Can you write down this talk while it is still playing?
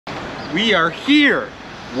We are here.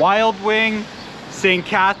 Wild Wing, St.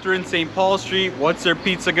 Catharines, St. Paul Street. What's their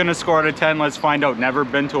pizza gonna score out of 10? Let's find out. Never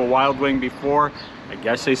been to a Wild Wing before. I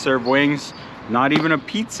guess they serve wings. Not even a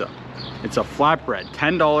pizza. It's a flatbread,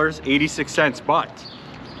 $10, 86 cents, but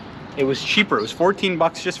it was cheaper. It was 14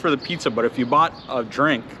 bucks just for the pizza, but if you bought a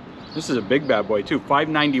drink, this is a big bad boy too,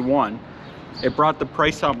 $5.91. It brought the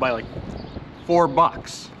price up by like 4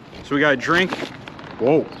 bucks. So we got a drink,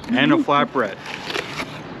 whoa, and a flatbread.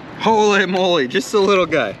 Holy moly, just a little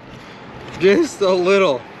guy. Just a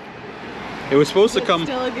little. It was supposed to come.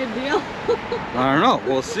 Still a good deal. I don't know,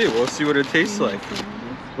 we'll see. We'll see what it tastes like.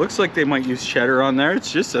 Looks like they might use cheddar on there.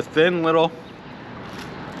 It's just a thin little.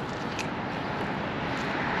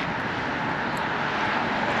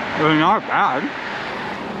 They're not bad.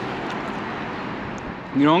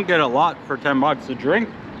 You don't get a lot for 10 bucks. The drink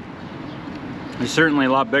is certainly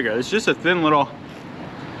a lot bigger. It's just a thin little.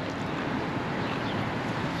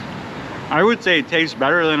 I would say it tastes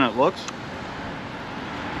better than it looks.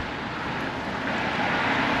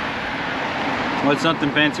 Well, it's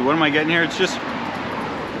nothing fancy. What am I getting here? It's just.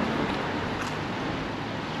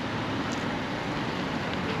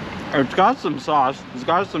 It's got some sauce. It's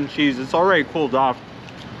got some cheese. It's already cooled off.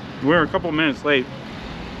 We're a couple minutes late.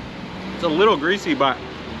 It's a little greasy, but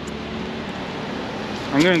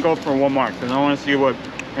I'm gonna go for one more because I want to see what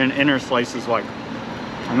an inner slice is like.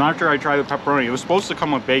 I'm not sure I tried the pepperoni. It was supposed to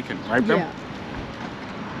come with bacon, right, Pim? Yeah.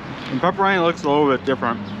 The pepperoni looks a little bit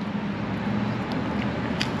different.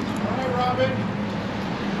 Hi, Robin.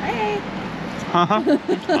 Hey.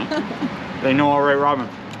 They know all right, Robin.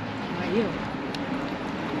 Not you.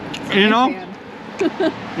 You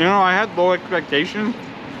know, I had low expectations.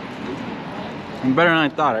 Better than I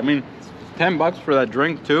thought. I mean, 10 bucks for that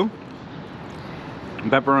drink too.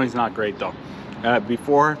 Pepperoni's not great though.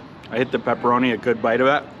 Before I hit the pepperoni, a good bite of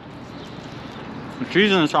it. The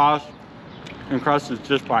cheese and the sauce and crust is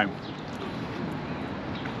just fine.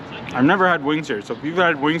 I've never had wings here, so if you've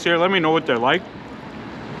had wings here, let me know what they're like.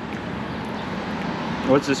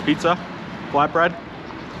 What's this pizza? Flatbread?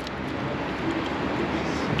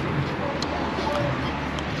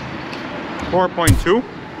 $4.2.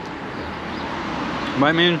 But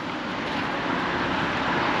I mean,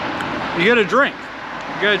 you get a drink.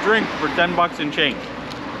 You get a drink for 10 bucks and change.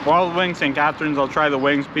 Wild Wings, St. Catharines. I'll try the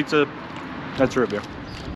wings. Pizza, that's a review.